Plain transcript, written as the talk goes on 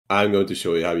I'm going to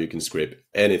show you how you can scrape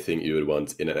anything you would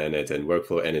want in an N8N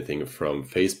workflow, anything from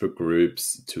Facebook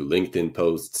groups to LinkedIn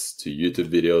posts to YouTube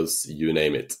videos, you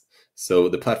name it. So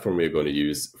the platform we're going to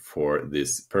use for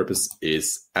this purpose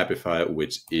is Apify,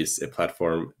 which is a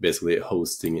platform basically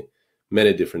hosting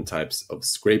many different types of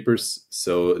scrapers.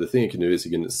 So the thing you can do is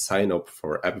you can sign up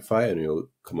for Apify and you'll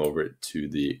come over to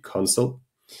the console.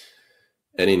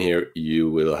 And in here,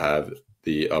 you will have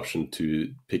the option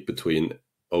to pick between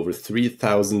over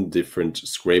 3,000 different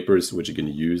scrapers, which you can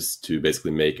use to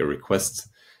basically make a request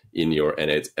in your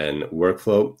N8N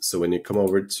workflow. So when you come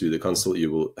over to the console,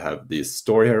 you will have this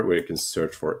store here where you can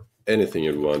search for anything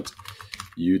you want.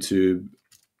 YouTube,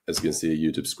 as you can see,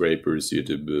 YouTube scrapers,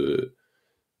 YouTube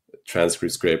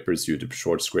transcript scrapers, YouTube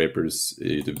short scrapers,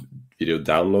 YouTube video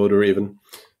downloader even.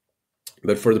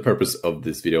 But for the purpose of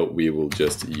this video, we will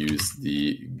just use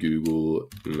the Google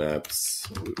Maps.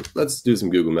 Let's do some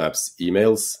Google Maps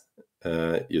emails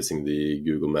using the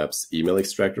Google Maps email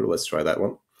extractor. Let's try that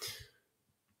one.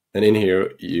 And in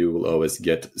here, you will always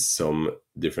get some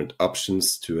different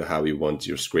options to how you want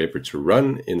your scraper to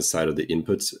run inside of the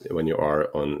input when you are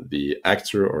on the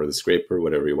actor or the scraper,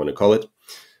 whatever you want to call it.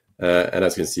 And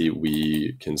as you can see,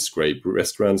 we can scrape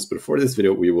restaurants. But for this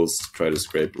video, we will try to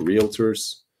scrape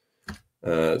realtors.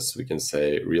 So we can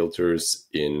say realtors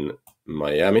in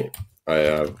Miami.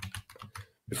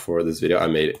 Before this video, I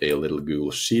made a little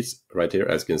Google sheet right here,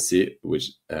 as you can see,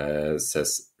 which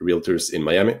says realtors in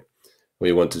Miami.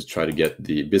 We want to try to get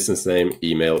the business name,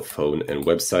 email, phone, and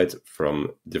website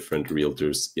from different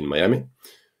realtors in Miami.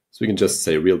 So we can just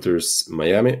say realtors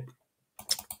Miami.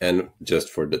 And just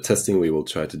for the testing, we will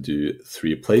try to do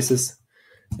 3 places.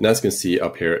 And as you can see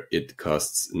up here, it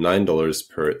costs $9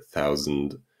 per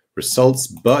 1,000 results,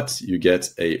 but you get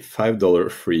a $5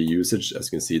 free usage, as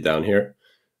you can see down here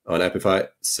on Apify.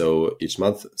 So each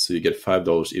month, so you get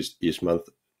 $5 each month,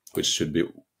 which should be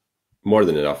more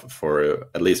than enough for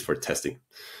at least for testing.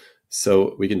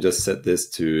 So we can just set this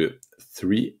to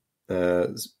 3.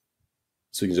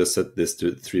 So you can just set this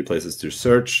to 3 places to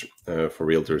search for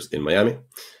realtors in Miami.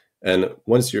 And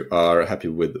once you are happy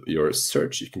with your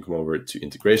search, you can come over to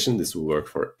integration. This will work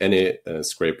for any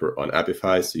scraper on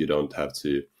Apify, so you don't have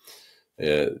to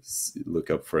look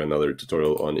up for another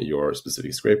tutorial on your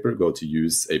specific scraper. Go to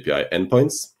use API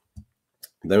endpoints.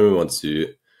 Then we want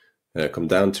to come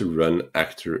down to run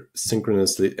actor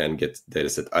synchronously and get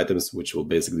dataset items, which will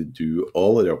basically do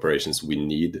all of the operations we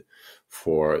need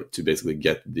to basically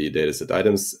get the dataset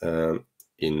items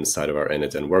inside of our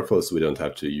N8N workflow, so we don't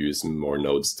have to use more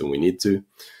nodes than we need to.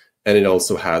 And it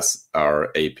also has our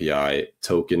API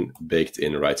token baked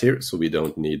in right here, so we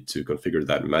don't need to configure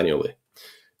that manually.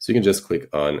 So you can just click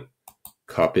on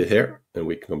copy here, and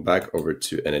we can come back over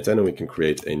to N8N and we can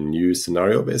create a new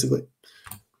scenario basically.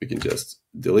 We can just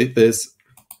delete this,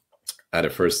 add a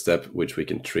first step, which we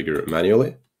can trigger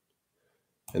manually.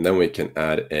 And then we can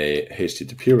add a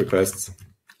HTTP request.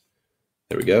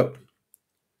 There we go.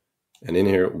 And in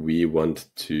here, we want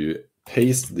to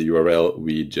paste the URL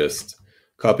we just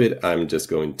copied. I'm just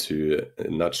going to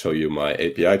not show you my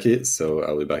API key, so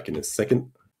I'll be back in a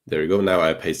second. There we go. Now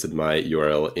I pasted my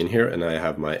URL in here and I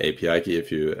have my API key.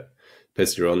 If you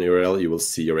paste your own URL, you will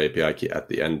see your API key at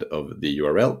the end of the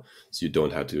URL. So you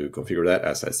don't have to configure that,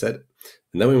 as I said.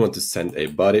 And then we want to send a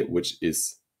body, which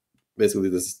is basically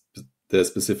the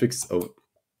specifics of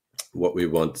what we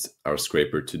want our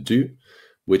scraper to do,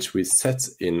 which we set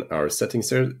in our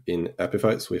settings here in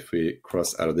Apify. So if we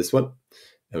cross out of this one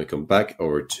and we come back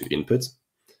over to input,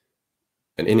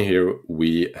 and in here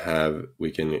we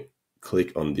can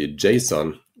click on the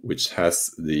JSON, which has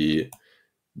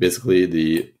basically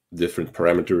the different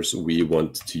parameters we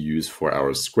want to use for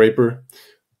our scraper.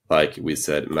 Like we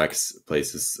said, max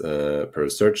places per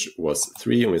search was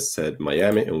 3, and we said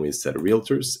Miami, and we said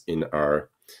realtors in our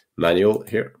manual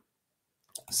here.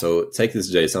 So take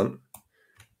this JSON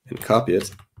and copy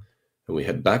it, and we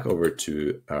head back over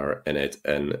to our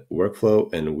N8N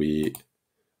workflow, and we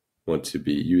want to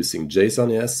be using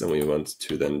JSON, yes, and we want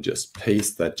to then just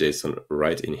paste that JSON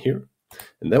right in here.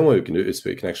 And then what we can do is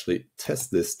we can actually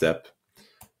test this step,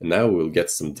 and now we'll get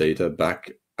some data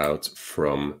back out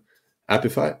from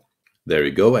Apify. There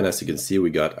we go, and as you can see,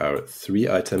 we got our 3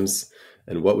 items,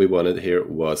 and what we wanted here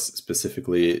was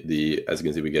specifically as you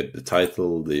can see, we get the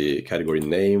title, the category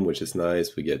name, which is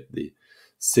nice, we get the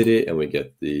city, and we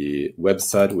get the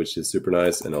website, which is super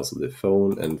nice, and also the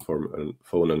phone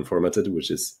unformatted,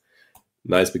 which is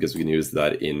nice because we can use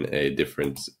that in a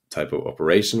different type of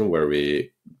operation where we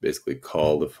basically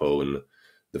call the phone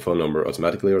number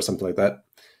automatically or something like that.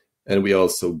 And we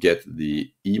also get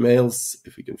the emails,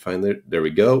 if we can find it. There we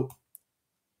go.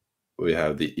 we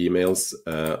have the emails,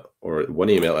 or one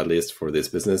email at least for this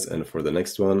business, and for the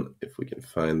next one, if we can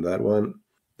find that one.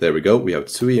 There we go. We have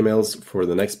 2 emails for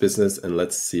the next business, and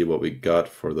let's see what we got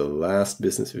for the last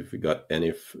business. If we got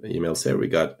any emails here, we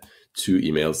got 2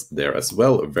 emails there as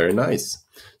well. Very nice.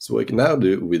 So what we can now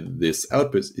do with this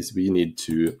output is we need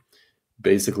to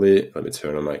basically, let me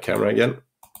turn on my camera again.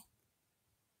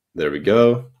 There we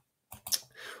go.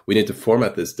 We need to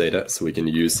format this data so we can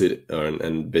use it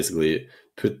and basically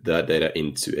put that data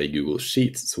into a Google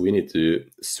Sheet. So we need to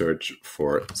search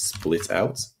for split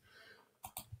out.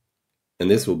 And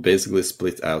this will basically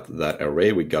split out that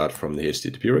array we got from the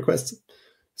HTTP request.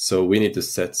 So we need to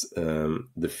set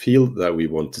the field that we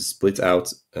want to split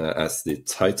out as the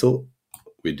title.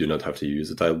 We do not have to use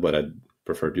the title, but I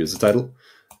prefer to use the title.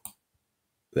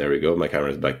 There we go. My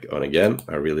camera is back on again.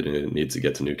 I really need to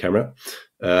get a new camera.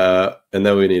 And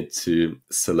then we need to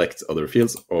select other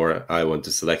fields, or I want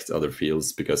to select other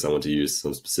fields because I want to use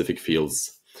some specific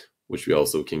fields, which we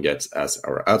also can get as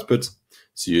our output.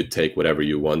 So you take whatever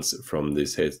you want from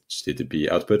this HTTP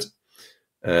output.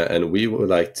 And we would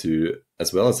like to,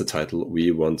 as well as the title,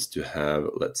 we want to have,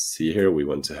 let's see here, we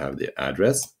want to have the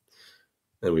address,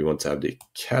 and we want to have the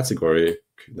category.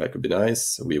 That could be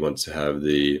nice. We want to have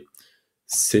the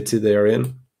city they're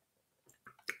in,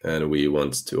 and we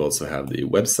want to also have the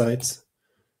website,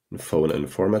 phone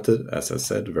unformatted, as I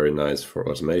said, very nice for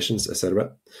automations,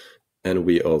 etc. And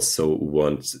we also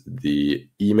want the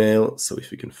email. So if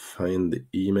we can find the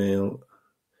email,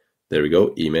 there we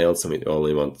go, email. So we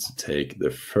only want to take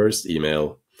the first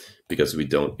email because we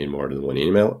don't need more than one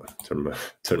email.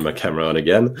 Turn my camera on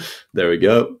again. There we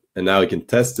go. And now we can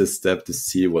test this step to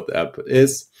see what the output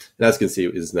is. And as you can see,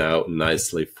 it is now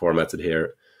nicely formatted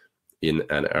here in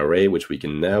an array, which we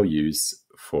can now use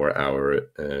for our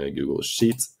Google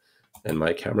Sheet. And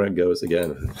my camera goes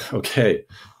again. Okay,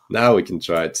 now we can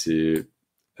try to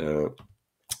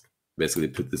basically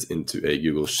put this into a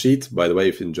Google Sheet. By the way,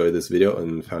 if you enjoyed this video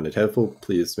and found it helpful,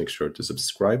 please make sure to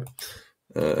subscribe.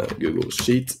 Google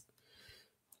Sheet.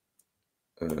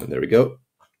 There we go.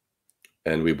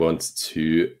 And we want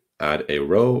to add a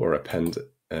row or append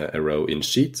a row in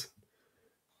Sheet.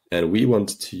 And we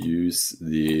want to use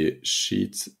the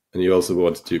Sheet, and you also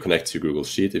want to connect to Google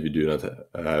Sheet. If you do not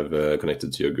have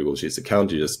connected to your Google Sheets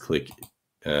account, you just click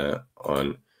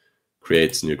on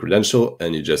Create New Credential,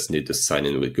 and you just need to sign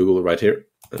in with Google right here,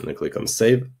 and then click on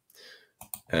Save.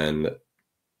 And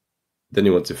then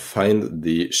you want to find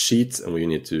the sheet, and we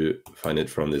need to find it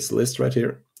from this list right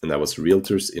here. And that was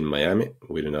Realtors in Miami.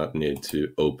 We do not need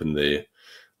to open the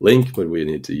link, but we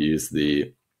need to use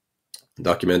the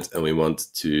document, and we want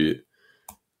to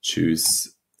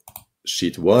choose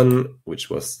sheet 1, which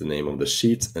was the name of the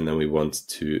sheet, and then we want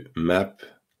to map.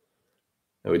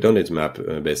 And we don't need to map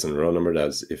based on the row number.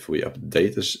 That's if we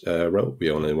update a row.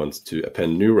 We only want to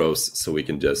append new rows, so we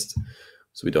can just,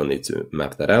 so we don't need to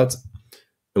map that out.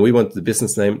 And we want the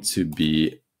business name to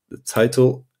be the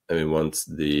title, and we want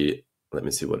the, let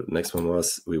me see what the next one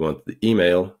was. We want the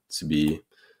email to be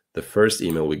the first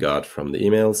email we got from the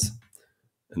emails.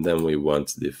 And then we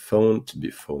want the phone to be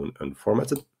phone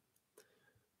unformatted.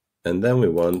 And then we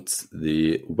want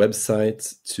the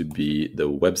website to be the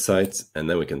website. And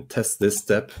then we can test this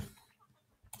step.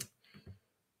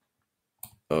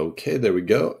 Okay, there we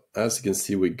go. As you can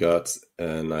see, we got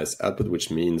a nice output,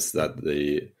 which means that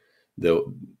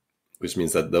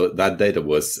that data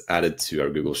was added to our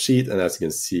Google Sheet. And as you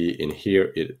can see in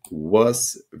here, it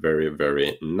was very,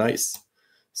 very nice.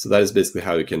 So that is basically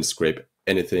how you can scrape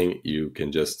anything. You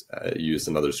can just use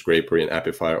another scraper in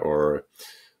Apify, or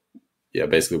yeah,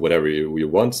 basically whatever you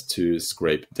want to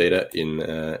scrape data in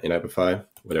Apify,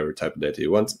 whatever type of data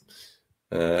you want.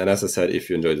 And as I said, if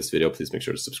you enjoyed this video, please make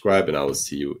sure to subscribe, and I will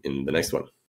see you in the next one.